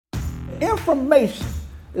Information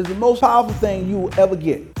is the most powerful thing you will ever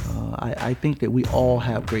get. I think that we all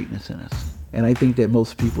have greatness in us. And I think that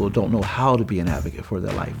most people don't know how to be an advocate for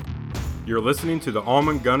their life. You're listening to the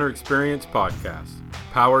Almond Gunner Experience podcast,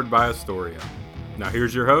 powered by Astoria. Now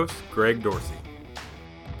here's your host, Greg Dorsey.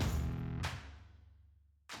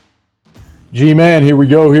 G-Man, here we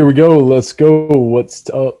go. Let's go. What's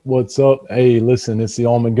up? Hey, listen, it's the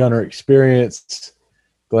Almond Gunner Experience.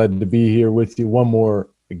 Glad to be here with you one more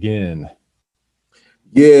again.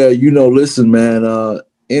 Yeah, listen, man,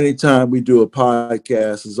 anytime we do a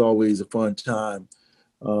podcast is always a fun time.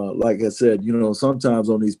 Like I said, sometimes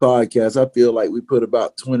on these podcasts, I feel like we put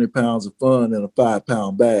about 20 pounds of fun in a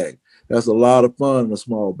 5-pound bag. That's a lot of fun in a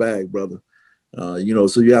small bag, brother. So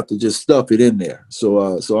you have to just stuff it in there.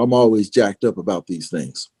 So I'm always jacked up about these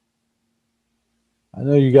things. I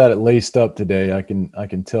know you got it laced up today. I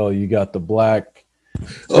can tell you got the black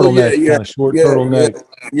turtleneck, kind of short turtleneck.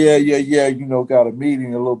 Yeah. Got a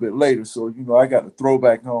meeting a little bit later. So, I got the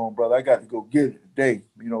throwback on, brother. I got to go get it today.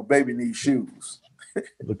 Baby needs shoes.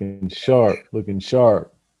 Looking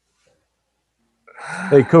sharp.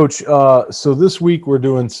 Hey, Coach. So this week we're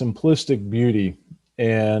doing simplistic beauty,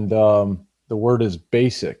 and the word is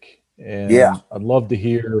basic. And yeah. I'd love to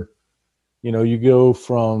hear, you go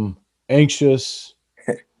from anxious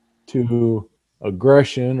to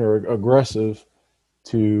aggression or aggressive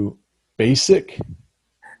to basic.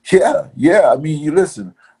 Yeah. I mean, you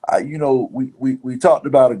listen. We talked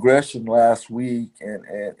about aggression last week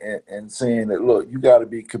and saying that, look, you got to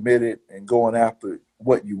be committed and going after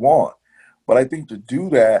what you want. But I think to do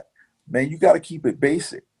that, man, you got to keep it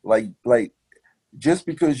basic. Like just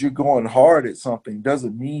because you're going hard at something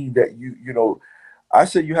doesn't mean that I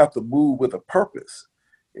say you have to move with a purpose.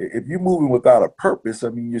 If you're moving without a purpose, I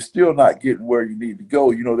mean, you're still not getting where you need to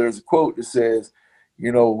go. There's a quote that says,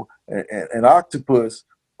 an octopus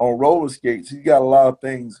on roller skates, he's got a lot of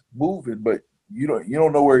things moving, but you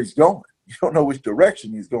don't know where he's going. You don't know which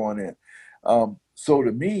direction he's going in. So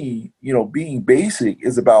to me, being basic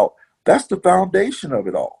is about, that's the foundation of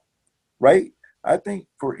it all, right? I think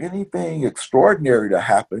for anything extraordinary to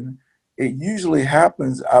happen, it usually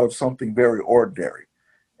happens out of something very ordinary.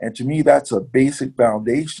 And to me, that's a basic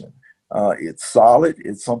foundation. It's solid.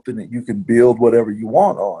 It's something that you can build whatever you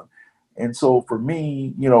want on. And so for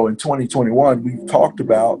me, in 2021, we've talked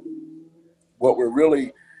about what we're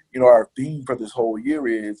really, our theme for this whole year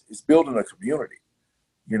is building a community,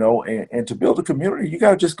 and to build a community, you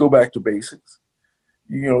got to just go back to basics.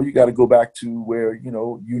 You got to go back to where,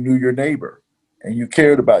 you knew your neighbor and you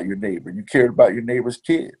cared about your neighbor. You cared about your neighbor's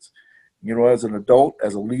kids, as an adult,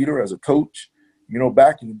 as a leader, as a coach.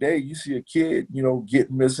 Back in the day, you see a kid,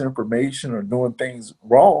 getting misinformation or doing things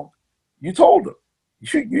wrong, you told them. You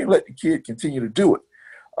didn't let the kid continue to do it.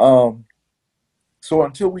 So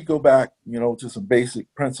until we go back, to some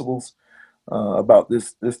basic principles about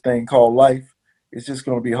this thing called life, it's just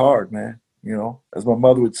going to be hard, man. As my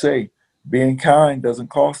mother would say, being kind doesn't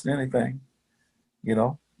cost anything.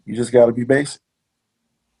 You just got to be basic.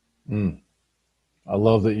 I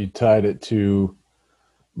love that you tied it to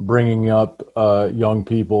bringing up young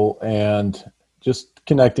people and just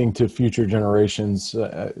connecting to future generations.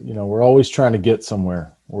 We're always trying to get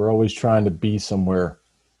somewhere. We're always trying to be somewhere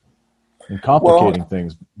and complicating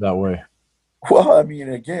things that way. Well, I mean,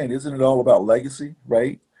 again, isn't it all about legacy,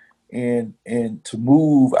 right? And to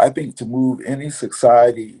move, I think to move any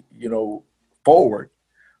society, forward,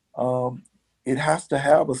 it has to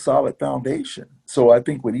have a solid foundation. So I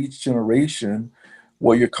think with each generation,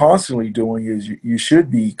 what you're constantly doing is you should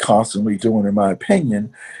be constantly doing, in my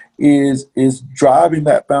opinion, is driving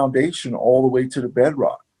that foundation all the way to the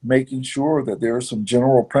bedrock, making sure that there are some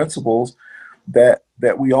general principles that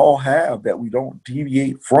we all have that we don't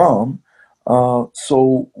deviate from.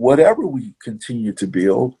 So whatever we continue to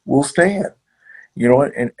build will stand.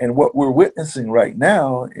 And what we're witnessing right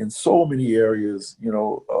now in so many areas,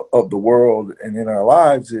 of the world and in our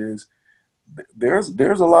lives is there's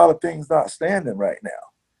a lot of things not standing right now.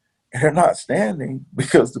 And they're not standing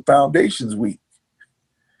because the foundation's weak.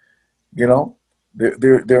 They're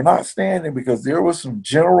not standing because there were some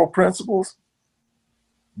general principles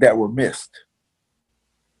that were missed.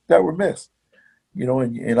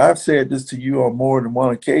 And I've said this to you on more than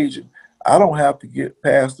one occasion. I don't have to get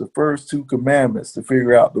past the first 2 commandments to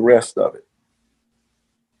figure out the rest of it.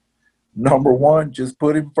 Number 1, just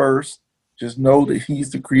put him first. Just know that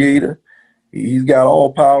he's the creator. He's got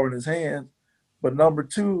all power in his hands. But number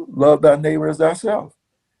 2, love thy neighbor as thyself.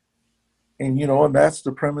 And, and that's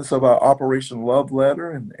the premise of our Operation Love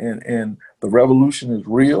Letter. And the revolution is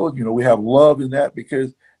real. We have love in that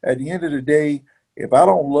because at the end of the day, if I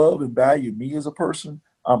don't love and value me as a person,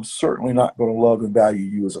 I'm certainly not going to love and value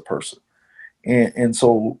you as a person. And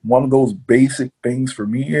so one of those basic things for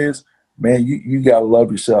me is, man, you got to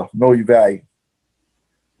love yourself, know your value,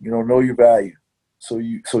 know your value. So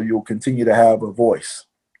you'll continue to have a voice.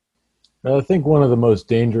 Now, I think one of the most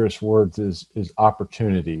dangerous words is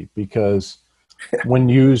opportunity, because when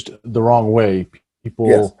used the wrong way, Yes.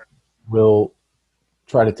 people will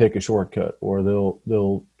try to take a shortcut, or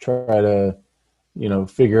they'll try to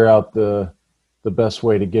figure out the best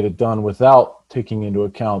way to get it done without taking into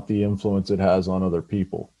account the influence it has on other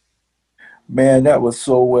people. Man, that was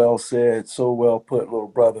so well said, so well put, little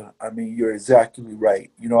brother. I mean, you're exactly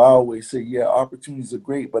right. I always say, yeah, opportunities are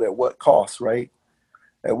great, but at what cost, right?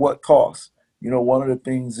 At what cost? One of the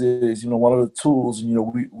things is, one of the tools,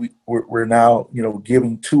 we're now,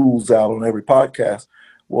 giving tools out on every podcast.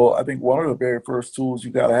 Well, I think one of the very first tools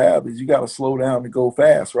you got to have is you got to slow down and go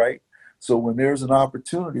fast, right? So when there's an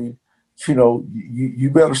opportunity,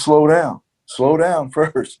 you better slow down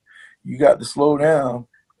first. You got to slow down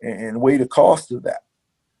and weigh the cost of that.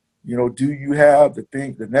 Do you have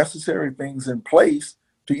the necessary things in place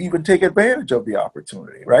to even take advantage of the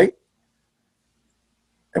opportunity, right?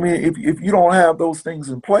 I mean, if you don't have those things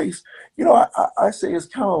in place, I say it's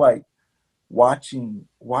kind of like watching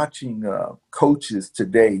coaches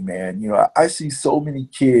today, man. I see so many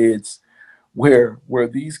kids where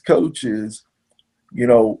these coaches,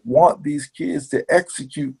 want these kids to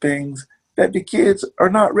execute things that the kids are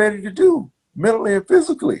not ready to do mentally and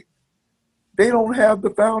physically. They don't have the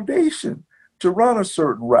foundation to run a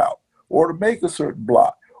certain route or to make a certain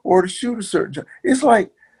block or to shoot a certain shot. It's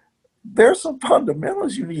like there's some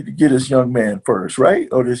fundamentals you need to get this young man first, right?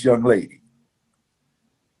 Or this young lady.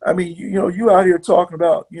 I mean, you out here talking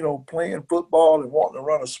about, playing football and wanting to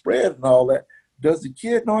run a spread and all that. Does the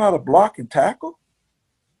kid know how to block and tackle?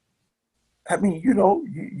 I mean,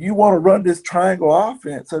 you want to run this triangle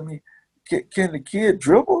offense. I mean, can the kid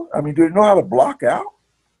dribble? I mean, do they know how to block out?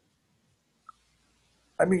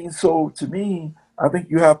 I mean, so to me, I think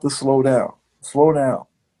you have to slow down. Slow down.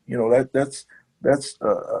 That's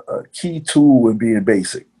a key tool in being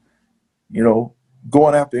basic.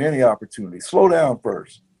 Going after any opportunity. Slow down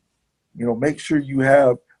first. Make sure you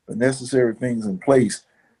have the necessary things in place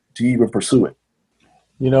to even pursue it.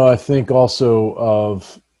 I think also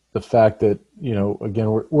of the fact that,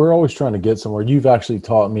 again, we're always trying to get somewhere. You've actually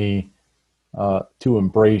taught me to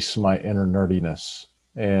embrace my inner nerdiness.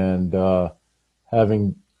 And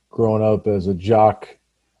having grown up as a jock,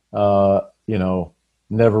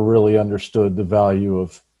 never really understood the value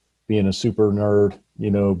of being a super nerd,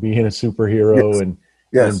 being a superhero, Yes. and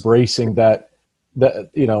Yes. embracing that,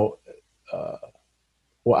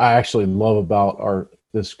 what I actually love about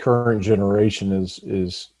this current generation is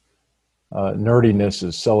nerdiness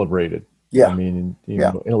is celebrated. I Yeah. mean,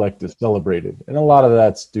 Yeah. intellect is celebrated, and a lot of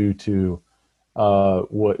that's due to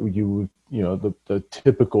what the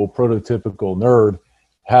typical prototypical nerd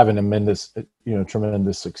having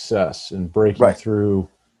tremendous success and breaking Right. through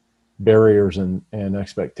barriers and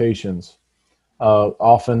expectations,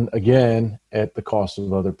 often again at the cost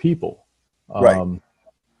of other people. Right.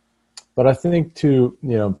 But I think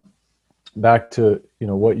back to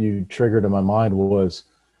what you triggered in my mind was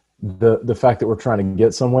the fact that we're trying to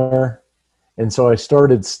get somewhere. And so I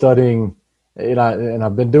started studying, and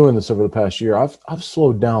I've been doing this over the past year. I've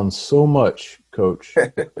slowed down so much, Coach,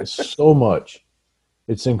 so much.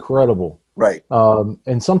 It's incredible. Right.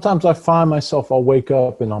 And sometimes I find myself, I'll wake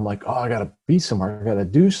up and I'm like, oh, I got to be somewhere. I got to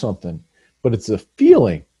do something. But it's a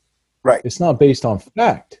feeling. Right. It's not based on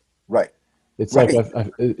fact. Right. It's Right. like, what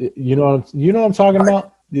I'm talking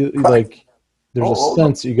about? Like there's a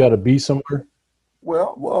sense you got to be somewhere.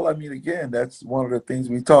 Well, I mean, again, that's one of the things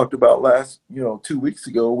we talked about last, 2 weeks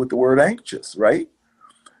ago with the word anxious, right?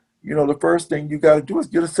 The first thing you got to do is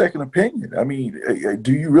get a second opinion. I mean,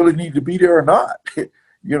 do you really need to be there or not?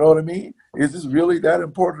 You know what I mean? Is this really that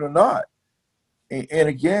important or not? And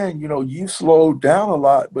again, you slowed down a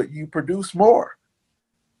lot, but you produce more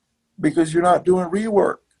because you're not doing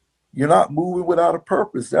rework. You're not moving without a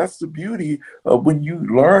purpose. That's the beauty of when you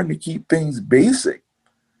learn to keep things basic,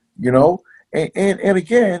 you know? And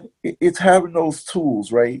again, it's having those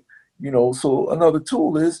tools, right? So another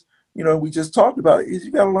tool is, we just talked about it, is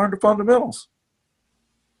you got to learn the fundamentals.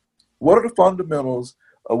 What are the fundamentals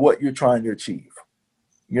of what you're trying to achieve?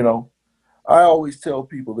 I always tell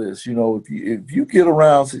people this, if you get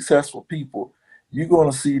around successful people, you're going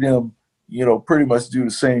to see them, pretty much do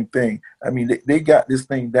the same thing. I mean, they got this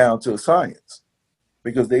thing down to a science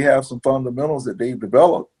because they have some fundamentals that they've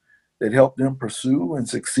developed that help them pursue and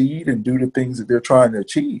succeed and do the things that they're trying to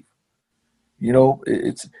achieve.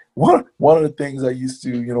 It's one of the things I used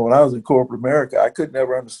to, when I was in corporate America, I could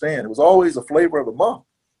never understand. It was always a flavor of the month.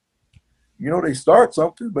 They start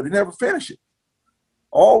something, but they never finish it.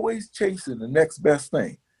 Always chasing the next best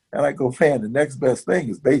thing. And I go, man, the next best thing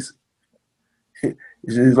is basic.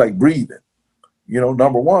 It's just like breathing.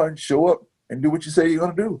 Number one, show up and do what you say you're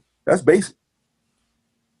going to do. That's basic.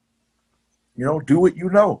 Do what you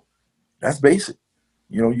know. That's basic.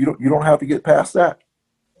 You don't have to get past that.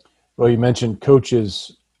 Well, you mentioned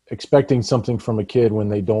coaches expecting something from a kid when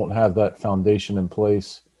they don't have that foundation in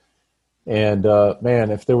place. And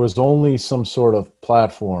man, if there was only some sort of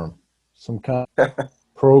platform, some kind of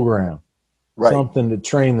program, Right. something to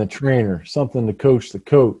train the trainer, something to coach the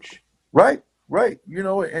coach. Right. And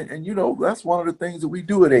that's one of the things that we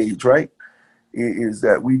do at Age, right? Is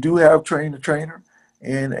that we do have train the trainer,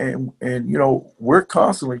 and we're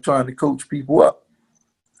constantly trying to coach people up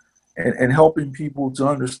and helping people to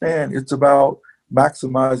understand it's about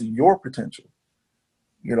maximizing your potential.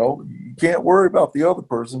 You can't worry about the other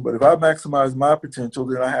person, but if I maximize my potential,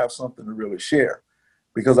 then I have something to really share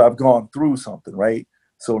because I've gone through something, right?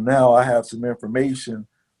 So now I have some information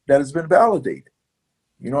that has been validated.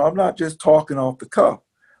 I'm not just talking off the cuff,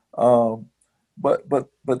 but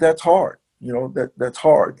that's hard. That's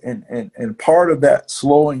hard, and part of that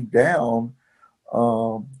slowing down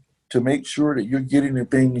to make sure that you're getting the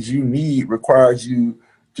things you need requires you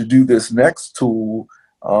to do this next tool,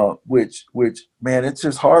 which man, it's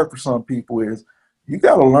just hard for some people. Is you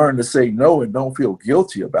got to learn to say no and don't feel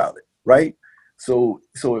guilty about it, right? So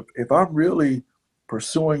if I'm really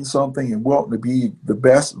pursuing something and wanting to be the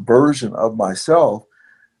best version of myself,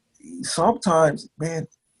 sometimes, man,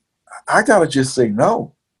 I gotta just say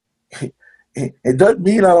no. It doesn't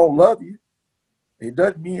mean I don't love you. It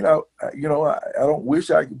doesn't mean I don't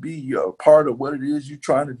wish I could be a part of what it is you're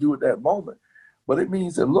trying to do at that moment. But it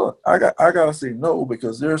means that, look, I gotta say no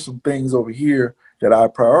because there's some things over here that I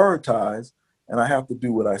prioritize, and I have to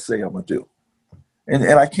do what I say I'm gonna do. And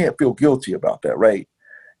I can't feel guilty about that, right?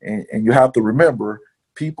 And you have to remember,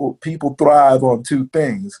 people thrive on two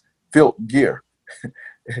things: filth and gear.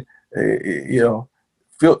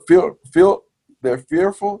 Feel they're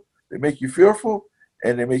fearful, they make you fearful,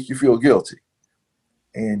 and they make you feel guilty.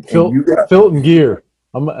 And you got Filton Gear.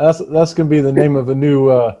 That's gonna be the name of a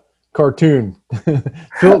new cartoon.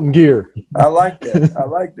 Filton Gear. I like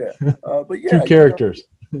that. But yeah, two characters.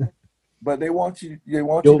 But they want you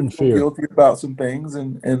Guilt to and feel fear. guilty about some things,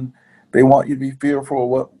 and they want you to be fearful of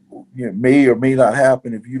what may or may not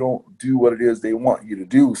happen if you don't do what it is they want you to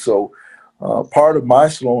do. So part of my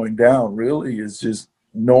slowing down really is just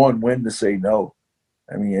knowing when to say no.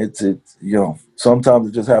 I mean, it's sometimes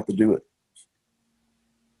you just have to do it.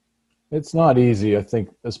 It's not easy, I think,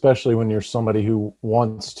 especially when you're somebody who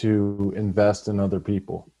wants to invest in other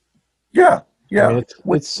people. Yeah. I mean,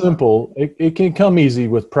 it's simple. It can come easy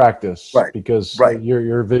with practice, Right. Because Right.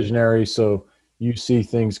 you're a visionary, so you see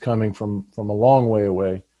things coming from a long way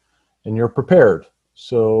away, and you're prepared.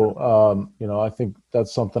 So I think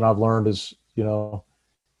that's something I've learned is you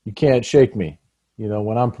can't shake me.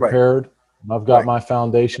 When I'm prepared, when I've got Right. my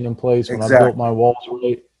foundation in place, when I've Exactly. built my walls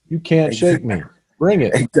right, you can't shake me. Bring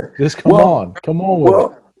it. Exactly. Just come on with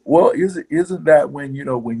it. Well, isn't that when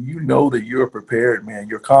you know that you're prepared, man,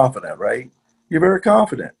 you're confident, right? You're very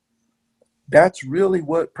confident. That's really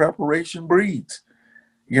what preparation breeds,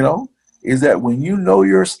 is that when you know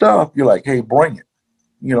your stuff, you're like, hey, bring it,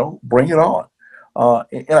 bring it on.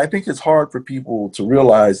 And I think it's hard for people to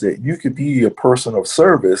realize that you could be a person of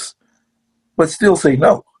service, but still say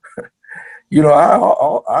no.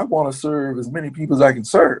 I want to serve as many people as I can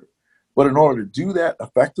serve. But in order to do that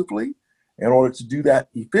effectively, in order to do that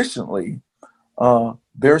efficiently,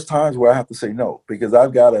 there's times where I have to say no because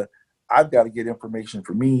I've got to get information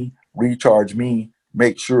for me, recharge me,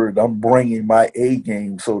 make sure that I'm bringing my A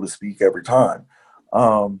game, so to speak, every time,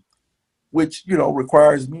 which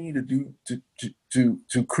requires me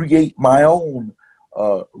to create my own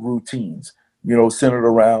routines, centered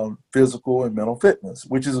around physical and mental fitness,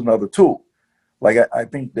 which is another tool. Like I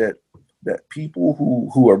think that people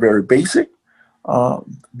who are very basic,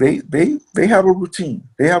 they have a routine,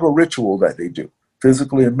 they have a ritual that they do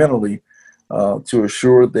physically and mentally to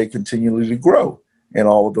assure they continually grow in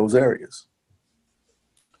all of those areas.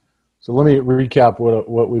 So let me recap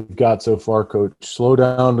what we've got so far, Coach. Slow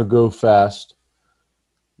down to go fast.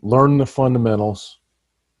 Learn the fundamentals.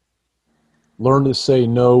 Learn to say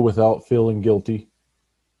no without feeling guilty.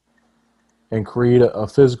 And create a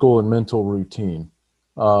physical and mental routine.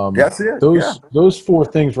 That's it. Those four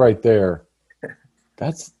things right there.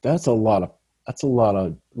 That's a lot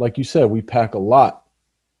of, like you said, we pack a lot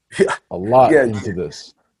into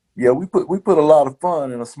this. Yeah, we put a lot of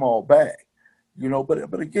fun in a small bag,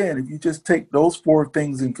 but again, if you just take those four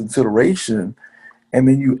things in consideration and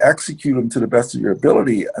then you execute them to the best of your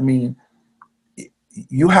ability, I mean,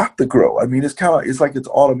 you have to grow. I mean, it's like it's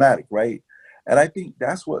automatic, right? And I think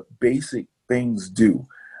that's what basic things do.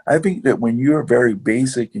 I think that when you're very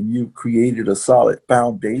basic and you've created a solid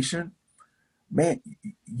foundation, man,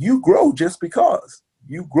 you grow just because.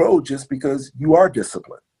 You grow just because you are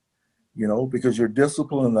disciplined, because you're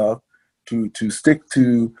disciplined enough to stick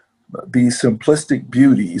to these simplistic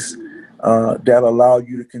beauties that allow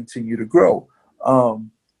you to continue to grow.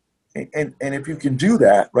 Um, and if you can do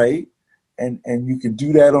that, right, and you can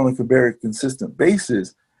do that on a very consistent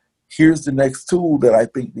basis, here's the next tool that I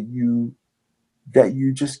think that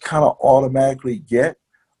you just kind of automatically get.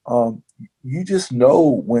 You just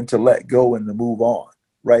know when to let go and to move on,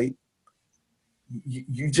 right?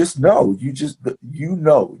 You just know. It's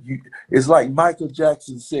like Michael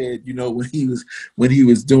Jackson said, when he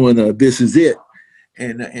was doing "This Is It,"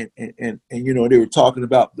 and they were talking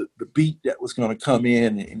about the beat that was going to come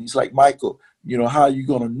in, and he's like, Michael, how are you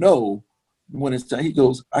going to know when it's time? He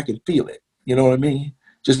goes, I can feel it. You know what I mean?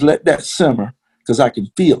 Just let that simmer because I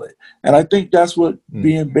can feel it. And I think that's what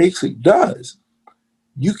being basic does.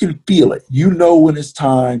 You can feel it. You know when it's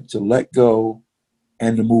time to let go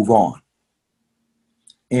and to move on.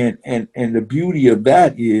 And the beauty of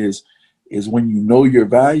that is when you know your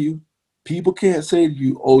value, people can't say to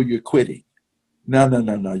you, oh, you're quitting. No, no,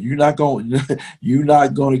 no, no. You're not going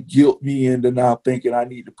to guilt me into now thinking I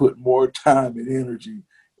need to put more time and energy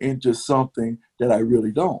into something that I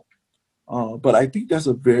really don't. But I think that's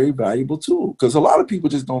a very valuable tool because a lot of people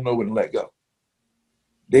just don't know when to let go.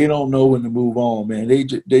 They don't know when to move on, man. They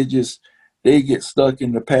get stuck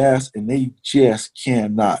in the past and they just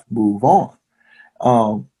cannot move on.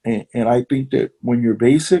 And I think that when you're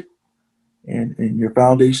basic and your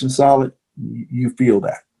foundation solid, you feel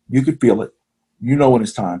that. You could feel it. You know when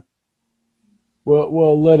it's time.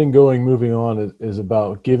 Well, letting go and moving on is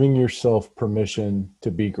about giving yourself permission to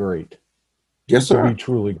be great, Yes, to be sir.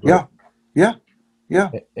 truly great. Yeah, yeah, yeah.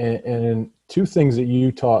 And two things that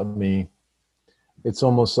you taught me, it's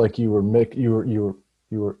almost like it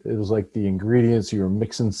was like the ingredients, you were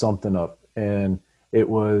mixing something up. And it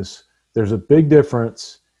was, there's a big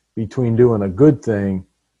difference between doing a good thing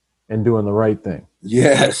and doing the right thing.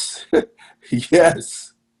 Yes,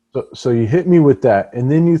 yes, So you hit me with that.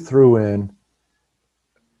 And then you threw in,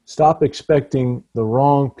 stop expecting the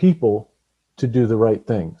wrong people to do the right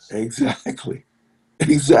things. exactly, And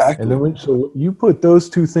then exactly. so you put those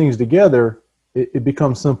two things together, it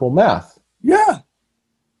becomes simple math. Yeah.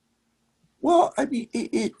 Well, I mean,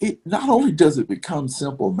 it not only does it become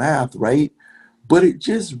simple math, right? But it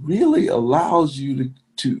just really allows you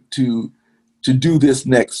to do this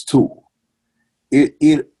next tool.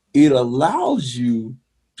 It allows you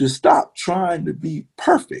to stop trying to be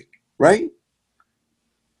perfect, right?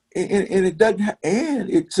 And it doesn't. And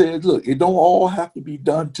it says, look, it don't all have to be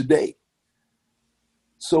done today.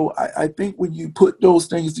 So I think when you put those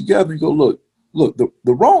things together, you go, look,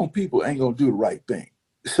 the wrong people ain't gonna do the right thing.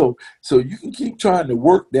 So you can keep trying to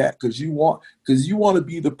work that because you want to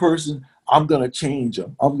be the person. I'm gonna change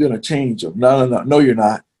them. I'm gonna change them. No, no, no, no, you're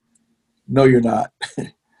not. No, you're not.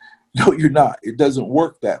 No, you're not. It doesn't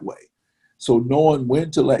work that way. So knowing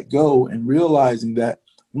when to let go and realizing that,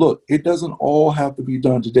 look, it doesn't all have to be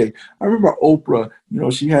done today. I remember Oprah,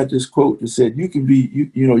 she had this quote that said, you can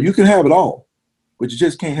have it all, but you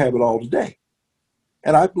just can't have it all today.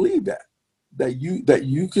 And I believe that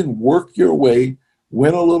you can work your way,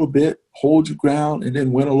 win a little bit, hold your ground, and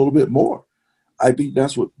then win a little bit more. I think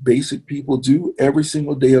that's what basic people do every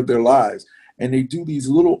single day of their lives. And they do these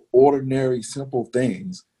little ordinary, simple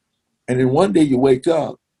things. And then one day you wake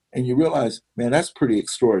up and you realize, man, that's pretty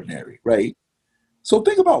extraordinary, right? So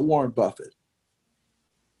think about Warren Buffett.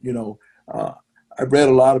 You know, uh, I've read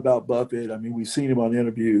a lot about Buffett. I mean, we've seen him on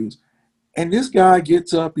interviews. And this guy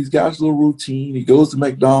gets up, he's got his little routine, he goes to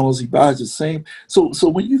McDonald's, he buys the same. So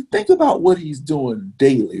when you think about what he's doing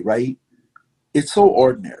daily, right, it's so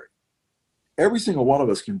ordinary. Every single one of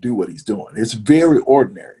us can do what he's doing. It's very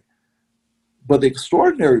ordinary. But the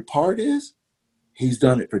extraordinary part is he's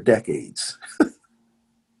done it for decades.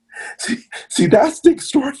 See, that's the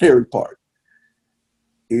extraordinary part,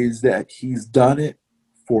 is that he's done it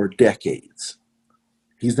for decades.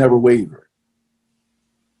 He's never wavered.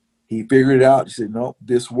 He figured it out. He said, no,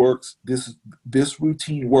 this works. This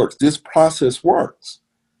routine works. This process works.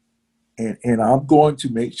 And I'm going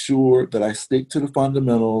to make sure that I stick to the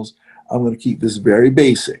fundamentals. I'm going to keep this very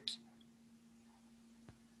basic.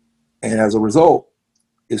 And as a result,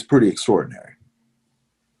 it's pretty extraordinary.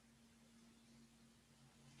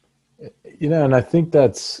 And I think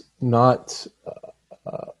that's not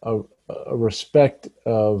a respect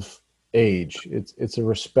of age. It's a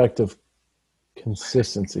respect of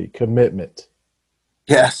consistency, commitment.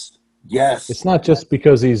 Yes. Yes. It's not just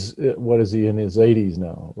because he's, what is he, in his 80s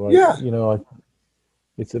now? Right? Yeah.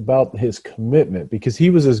 It's about his commitment, because he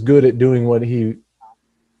was as good at doing what he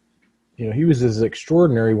was as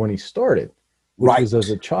extraordinary when he started, which was as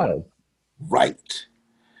a child. Right.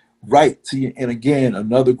 Right. See, and again,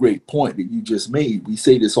 another great point that you just made. We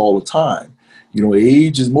say this all the time.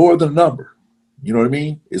 Age is more than a number. You know what I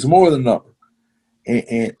mean? It's more than a number.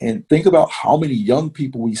 And think about how many young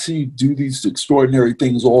people we see do these extraordinary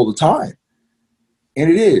things all the time.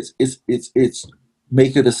 And it's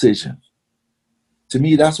make a decision. To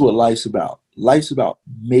me, that's what life's about. Life's about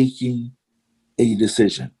making a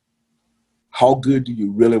decision. How good do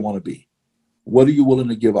you really want to be? What are you willing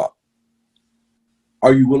to give up?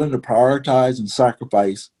 Are you willing to prioritize and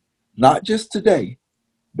sacrifice, not just today,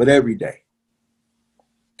 but every day?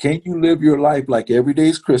 Can you live your life like every day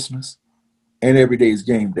is Christmas and every day is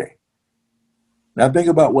game day? Now think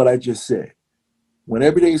about what I just said. When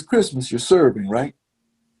every day is Christmas, you're serving, right?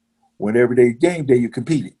 When every day is game day, you're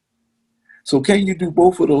competing. So can you do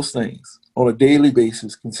both of those things on a daily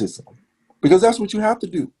basis consistently? Because that's what you have to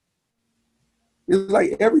do. It's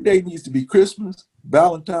like every day needs to be Christmas,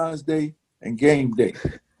 Valentine's Day, and game day.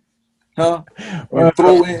 Huh? Well,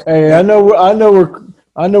 throw in. Hey, I know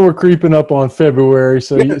we're creeping up on February,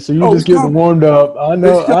 so you just getting coming. warmed up. I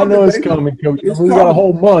know it's baby. coming, Coach. It's We coming. got a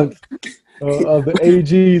whole month of the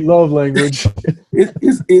AG love language.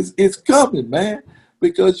 It's coming, man.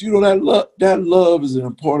 Because that love is an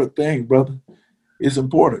important thing, brother. It's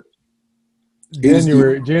important.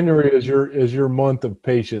 January is your month of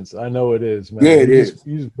patience. I know it is, man. Yeah, it is.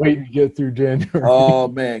 You're just waiting to get through January. Oh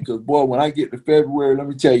man, because boy, when I get to February, let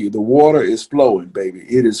me tell you, the water is flowing, baby.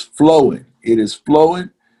 It is flowing. It is flowing,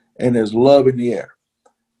 and there's love in the air.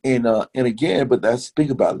 And again, but think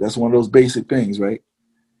about it. That's one of those basic things, right?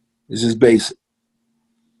 It's just basic.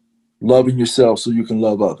 Loving yourself so you can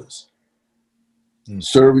love others.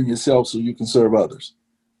 Serving yourself so you can serve others.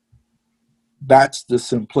 That's the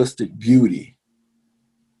simplistic beauty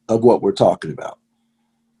of what we're talking about.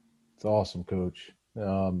 It's awesome, Coach.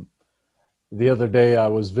 The other day I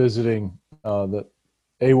was visiting the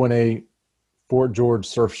A1A Fort George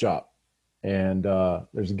Surf Shop, and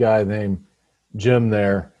there's a guy named Jim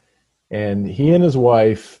there, and he and his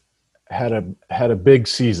wife had a big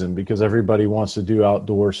season because everybody wants to do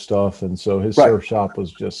outdoor stuff, and so his surf shop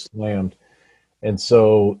was just slammed. And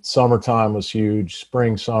so summertime was huge,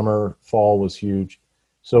 spring, summer, fall was huge.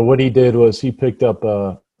 So what he did was he picked up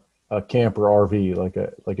a camper RV, like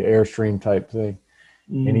an Airstream type thing,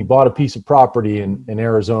 and he bought a piece of property in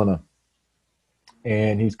Arizona,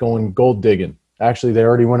 and he's going gold digging. Actually, they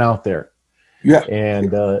already went out there. Yeah. And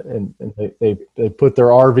they put their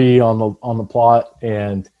RV on the plot,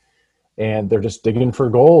 and they're just digging for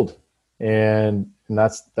gold. And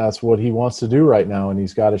that's what he wants to do right now. And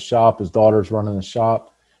he's got his shop. His daughter's running the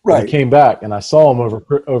shop. Right. He came back, and I saw him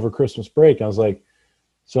over Christmas break. I was like,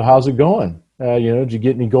 "So how's it going? Did you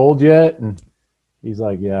get any gold yet?" And he's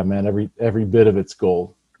like, "Yeah, man. Every bit of it's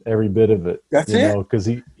gold. Every bit of it." That's it. Because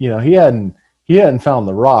he hadn't found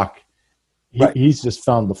the rock. He's just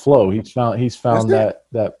found the flow. He's found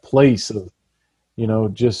that place of,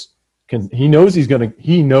 just. He knows in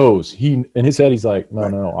his head he's like,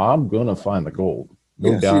 no, I'm gonna find the gold.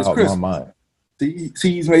 No doubt in my mind.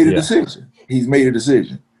 See, he's made a decision. He's made a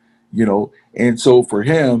decision, and so for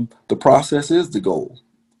him, the process is the goal.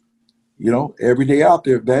 Every day out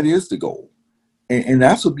there, that is the goal. And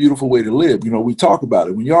that's a beautiful way to live. We talk about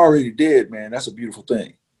it. When you're already dead, man, that's a beautiful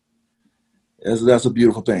thing. That's a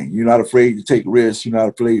beautiful thing. You're not afraid to take risks. You're not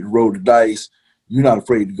afraid to roll the dice. You're not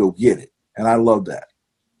afraid to go get it. And I love that.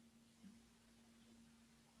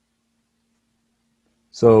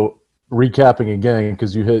 So recapping again,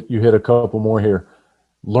 because you hit a couple more here.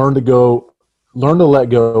 Learn to let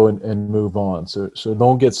go and move on. So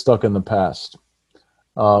don't get stuck in the past,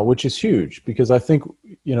 which is huge, because I think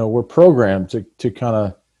we're programmed to kind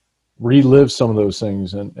of relive some of those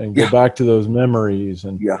things and go back to those memories,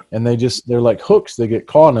 and they're like hooks. They get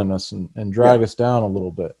caught in us and drag us down a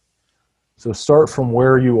little bit. So start from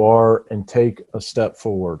where you are and take a step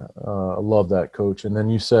forward. I love that, Coach. And then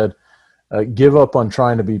you said, give up on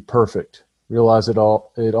trying to be perfect. Realize it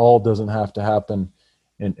all doesn't have to happen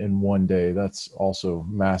in one day. That's also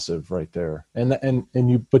massive right there.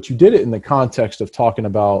 But you did it in the context of talking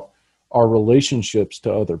about our relationships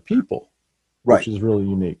to other people, which is really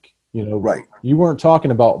unique. You weren't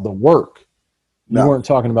talking about the work. You weren't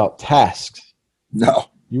talking about tasks. No.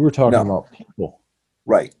 You were talking about people.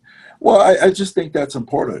 Right. Well, I just think that's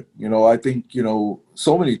important. I think,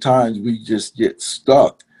 so many times we just get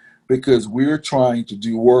stuck because we're trying to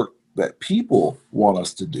do work that people want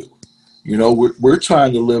us to do. We're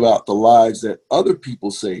trying to live out the lives that other people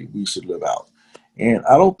say we should live out. And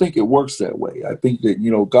I don't think it works that way. I think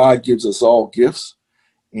that, God gives us all gifts,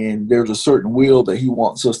 and there's a certain will that he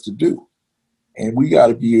wants us to do. And we got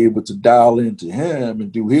to be able to dial into him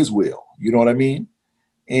and do his will. You know what I mean?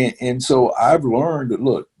 And so I've learned that,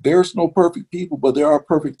 look, there's no perfect people, but there are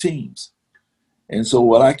perfect teams. And so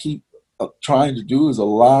what I keep trying to do is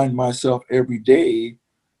align myself every day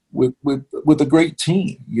with a great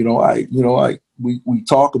team. We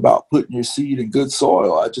talk about putting your seed in good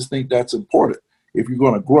soil. I just think that's important if you're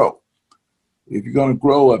going to grow. If you're going to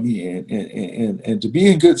grow, I mean, and to be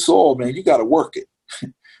in good soil, man, you got to work it.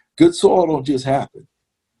 Good soil don't just happen.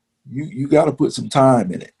 You got to put some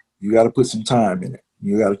time in it. You got to put some time in it.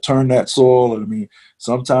 You got to turn that soil. I mean,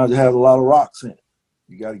 sometimes it has a lot of rocks in it.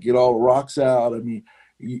 You got to get all the rocks out. I mean,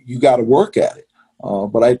 you got to work at it.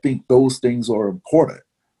 But I think those things are important.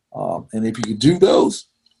 And if you can do those,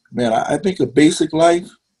 man, I think a basic life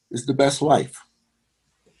is the best life.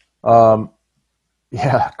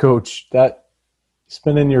 Yeah, Coach, that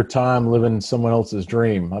spending your time living someone else's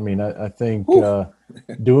dream. I mean, I think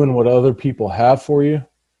doing what other people have for you.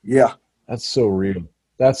 Yeah, that's so real.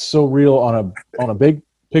 That's so real on a big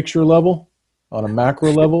picture level, on a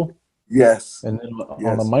macro level. Yes. And then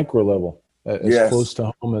on a micro level, as close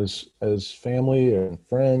to home as family and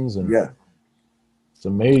friends. And it's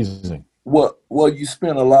amazing. Well, you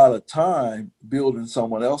spend a lot of time building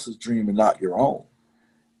someone else's dream and not your own.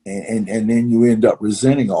 And then you end up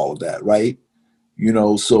resenting all of that, right?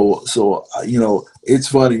 So it's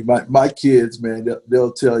funny. My kids, man,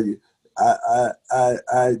 they'll tell you,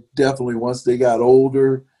 I definitely, once they got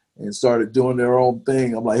older and started doing their own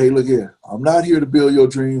thing, I'm like, hey, look here, I'm not here to build your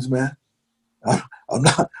dreams, man. I'm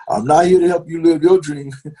not here to help you live your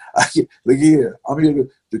dream. Look here, I'm here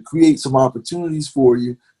to create some opportunities for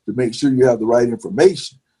you to make sure you have the right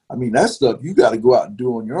information. I mean, that stuff you got to go out and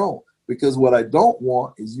do on your own. Because what I don't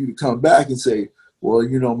want is you to come back and say, well,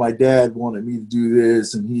 my dad wanted me to do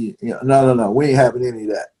this, and no, we ain't having any of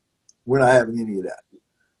that. We're not having any of that.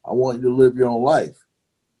 I want you to live your own life.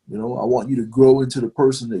 I want you to grow into the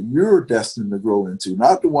person that you're destined to grow into,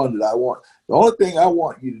 not the one that I want. The only thing I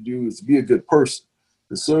want you to do is to be a good person,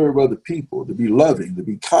 to serve other people, to be loving, to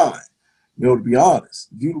be kind, to be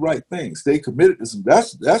honest, do the right thing, stay committed to some.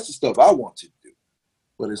 That's the stuff I want you to do.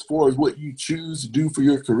 But as far as what you choose to do for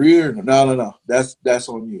your career, no. That's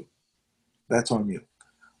on you. That's on you.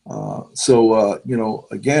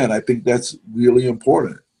 Again, I think that's really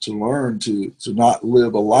important to learn to not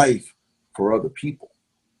live a life for other people.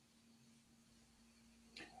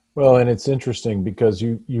 Well, and it's interesting because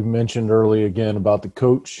you mentioned early again about the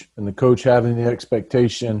coach and the coach having the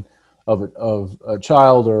expectation of a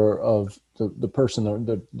child or of the person,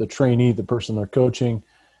 the trainee, the person they're coaching,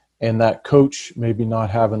 and that coach maybe not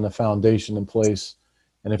having the foundation in place.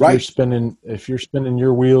 And if you're spending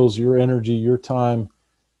your wheels, your energy, your time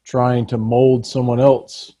trying to mold someone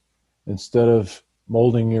else instead of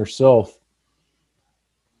molding yourself,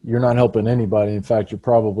 you're not helping anybody. In fact, you're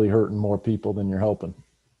probably hurting more people than you're helping.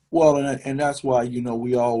 Well, and that's why,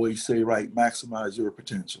 we always say, right, maximize your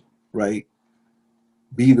potential, right?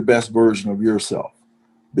 Be the best version of yourself.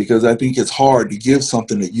 Because I think it's hard to give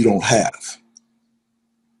something that you don't have.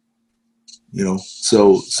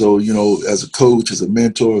 So as a coach, as a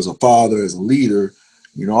mentor, as a father, as a leader,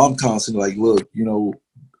 I'm constantly like, look,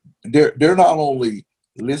 they're not only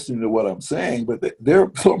listening to what I'm saying, but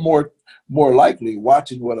they're more likely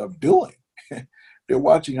watching what I'm doing. They're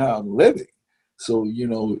watching how I'm living. So,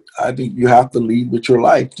 I think you have to lead with your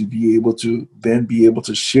life to be able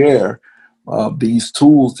to share these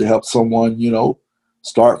tools to help someone,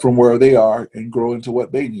 start from where they are and grow into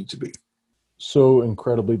what they need to be. So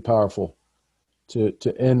incredibly powerful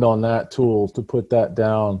to end on that tool, to put that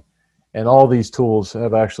down. And all these tools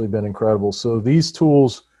have actually been incredible. So these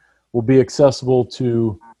tools will be accessible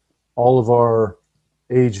to all of our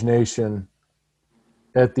Age Nation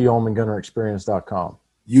at thealmondgunnerexperience.com.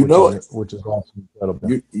 Which is awesome.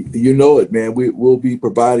 Incredible. You know it, man. We'll be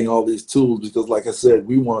providing all these tools because, like I said,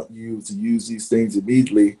 we want you to use these things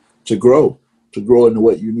immediately to grow into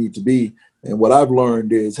what you need to be. And what I've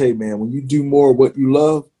learned is, hey, man, when you do more of what you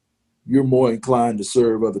love, you're more inclined to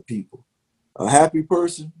serve other people. A happy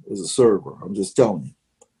person is a server. I'm just telling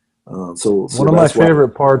you. So one of my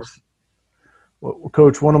favorite parts,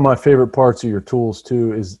 Coach, one of my favorite parts of your tools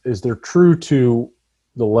too is they're true to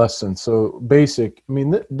the lesson. So basic. I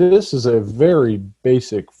mean, this is a very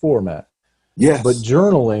basic format. Yes. But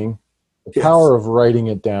journaling, the power of writing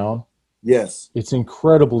it down, Yes. It's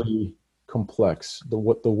incredibly complex. The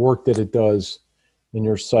work that it does in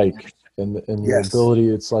your psyche and your Yes. ability.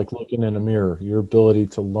 It's like looking in a mirror. Your ability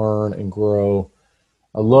to learn and grow.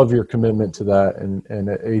 I love your commitment to that. And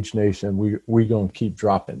at Age Nation, we gonna keep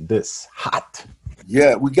dropping this hot.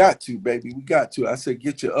 Yeah, we got to, baby. We got to. I said,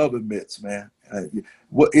 get your oven mitts, man.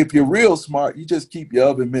 Well, if you're real smart, you just keep your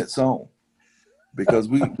oven mitts on because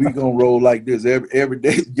we gonna roll like this every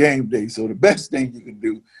day is game day. So the best thing you can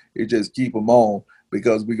do is just keep them on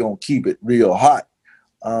because we gonna keep it real hot.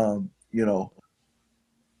 You know,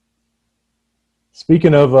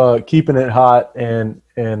 Speaking of keeping it hot and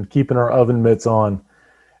keeping our oven mitts on,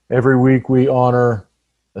 every week we honor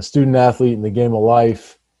a student athlete in the game of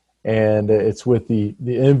life, and it's with the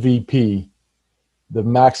MVP, the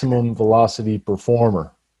maximum velocity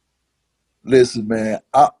performer. listen, man.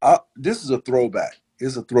 This is a throwback.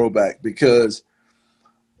 It's a throwback because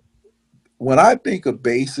when I think of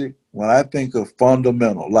basic, when I think of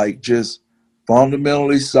fundamental, like just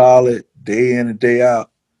fundamentally solid day in and day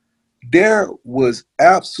out, there was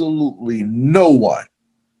absolutely no one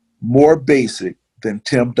more basic than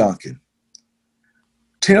Tim Duncan.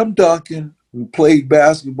 Tim Duncan, who played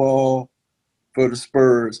basketball for the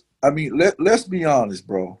Spurs. I mean, let's be honest,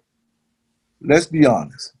 bro. Let's be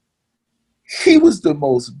honest. He was the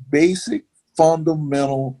most basic,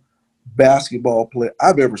 fundamental basketball player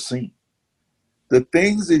I've ever seen. The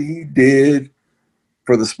things that he did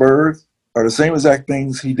for the Spurs are the same exact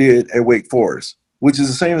things he did at Wake Forest, which is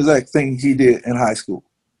the same exact thing he did in high school.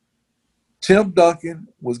 Tim Duncan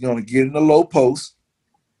was going to get in the low post.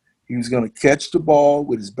 He was going to catch the ball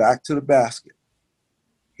with his back to the basket.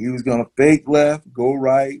 He was going to fake left, go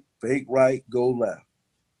right, fake right, go left.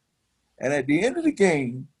 And at the end of the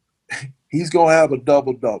game, he's going to have a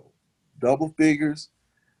double-double, double figures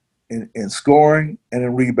in scoring and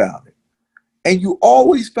in rebounding. And you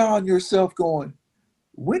always found yourself going,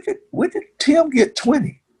 when did Tim get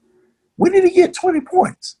 20? When did he get 20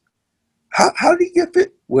 points? How did he get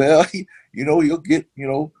fit? Well, he'll get,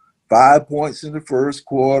 5 points in the first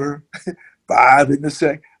quarter, 5 in the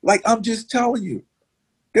second. Like, I'm just telling you,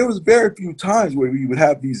 there was very few times where we would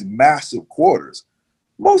have these massive quarters.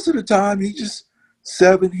 Most of the time, he just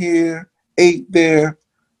 7 here, 8 there,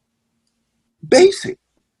 basic.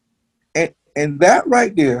 And that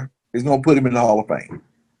right there is going to put him in the Hall of Fame.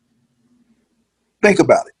 Think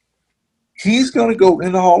about it. He's going to go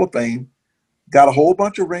in the Hall of Fame, got a whole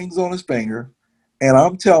bunch of rings on his finger, and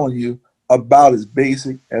I'm telling you, about as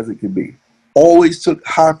basic as it could be. Always took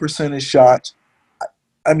high percentage shots.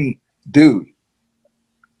 I mean, dude,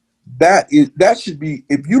 that should be,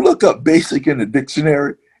 if you look up basic in the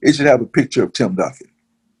dictionary, it should have a picture of Tim Duncan.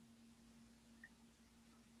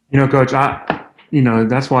 Coach,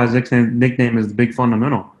 that's why his nickname is the Big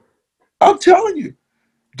Fundamental. I'm telling you,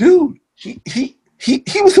 dude, he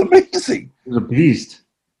was amazing. He was a beast.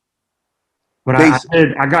 But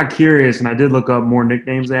I got curious, and I did look up more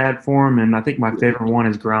nicknames they had for him, and I think my favorite one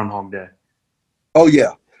is Groundhog Day. Oh,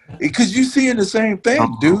 yeah. Because you're seeing the same thing,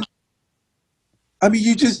 dude. I mean,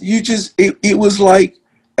 it was like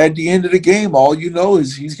at the end of the game, all you know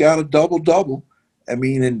is he's got a double-double. I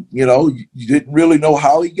mean, and, you didn't really know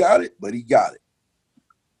how he got it, but he got it.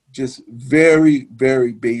 Just very,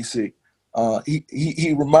 very basic.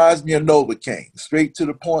 He reminds me of Novocaine, straight to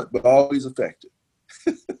the point, but always effective.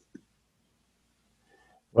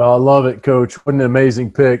 Well, I love it, Coach. What an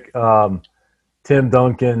amazing pick. Tim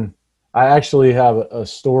Duncan. I actually have a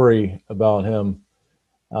story about him.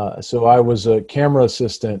 So I was a camera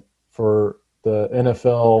assistant for the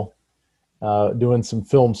NFL doing some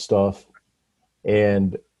film stuff,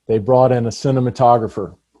 and they brought in a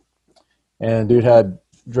cinematographer. And dude had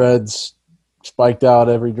dreads spiked out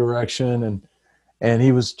every direction, and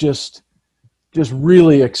he was just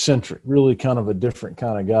really eccentric, really kind of a different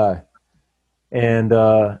kind of guy. And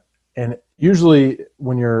usually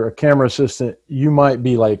when you're a camera assistant, you might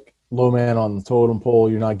be like low man on the totem pole.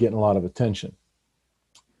 You're not getting a lot of attention.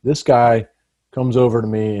 This guy comes over to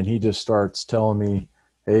me and he just starts telling me,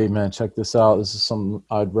 hey man, check this out. This is something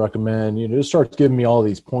I'd recommend. Just starts giving me all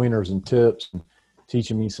these pointers and tips and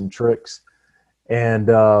teaching me some tricks. And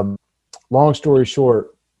long story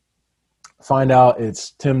short, find out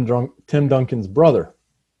it's Tim Duncan's brother,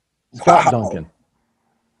 Scott Duncan.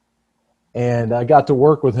 And I got to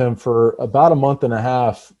work with him for about a month and a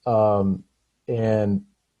half, and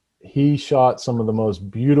he shot some of the most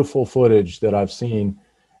beautiful footage that I've seen.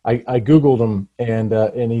 I Googled him,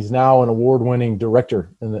 and he's now an award-winning director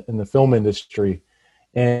in the film industry.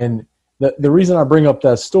 And the reason I bring up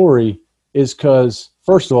that story is because,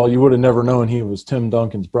 first of all, you would have never known he was Tim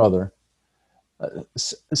Duncan's brother.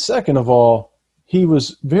 Second of all, he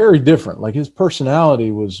was very different. Like his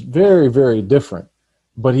personality was very, very different,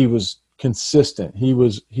 but he was consistent. He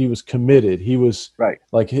was committed. He was Right.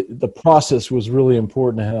 like the process was really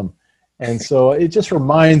important to him. And so it just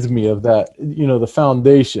reminds me of that, the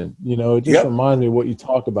foundation, it just reminds me of what you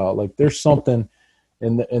talk about. Like there's something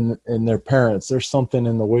in their parents. There's something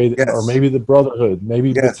in the way that, or maybe the brotherhood,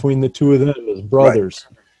 maybe between the two of them as brothers.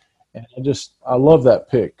 Right. And I love that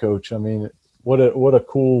pick, Coach. I mean, what a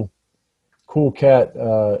cool cat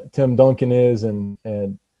Tim Duncan is. And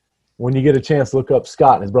when you get a chance, look up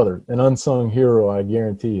Scott, his brother, an unsung hero, I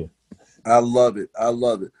guarantee you. I love it.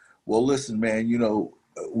 Well, listen, man,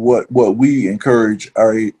 what we encourage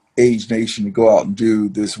our Age Nation to go out and do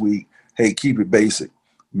this week, hey, keep it basic.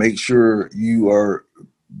 Make sure you are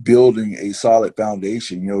building a solid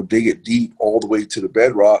foundation, dig it deep all the way to the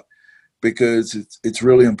bedrock, because it's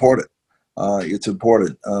really important. It's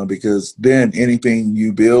important because then anything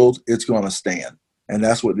you build, it's going to stand. And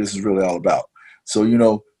that's what this is really all about. So,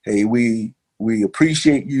 hey, we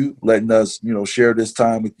appreciate you letting us, share this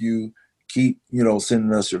time with you. Keep,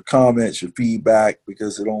 sending us your comments, your feedback,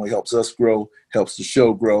 because it only helps us grow, helps the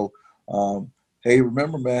show grow. Hey,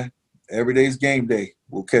 remember, man, every day's game day.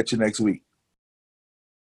 We'll catch you next week.